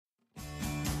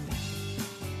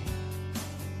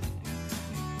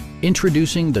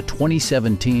Introducing the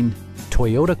 2017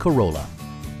 Toyota Corolla.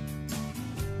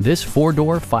 This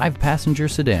four-door, five-passenger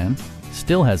sedan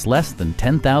still has less than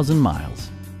 10,000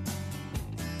 miles.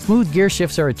 Smooth gear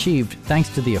shifts are achieved thanks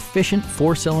to the efficient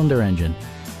four-cylinder engine,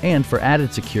 and for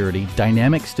added security,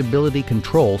 dynamic stability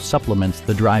control supplements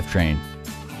the drivetrain.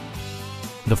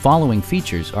 The following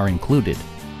features are included: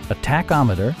 a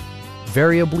tachometer,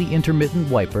 variably intermittent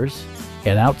wipers,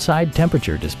 an outside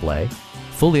temperature display,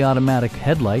 fully automatic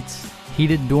headlights,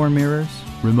 heated door mirrors,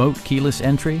 remote keyless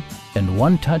entry, and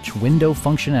one-touch window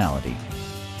functionality.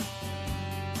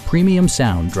 Premium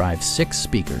sound drives 6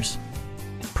 speakers,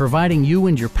 providing you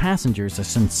and your passengers a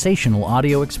sensational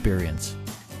audio experience.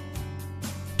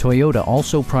 Toyota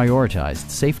also prioritized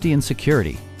safety and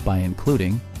security by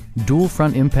including dual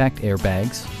front impact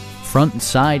airbags, front and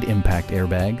side impact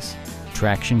airbags,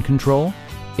 traction control,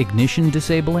 ignition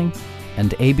disabling,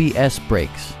 and ABS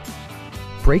brakes.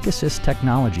 Brake assist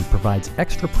technology provides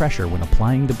extra pressure when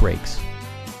applying the brakes.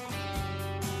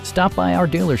 Stop by our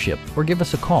dealership or give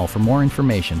us a call for more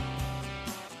information.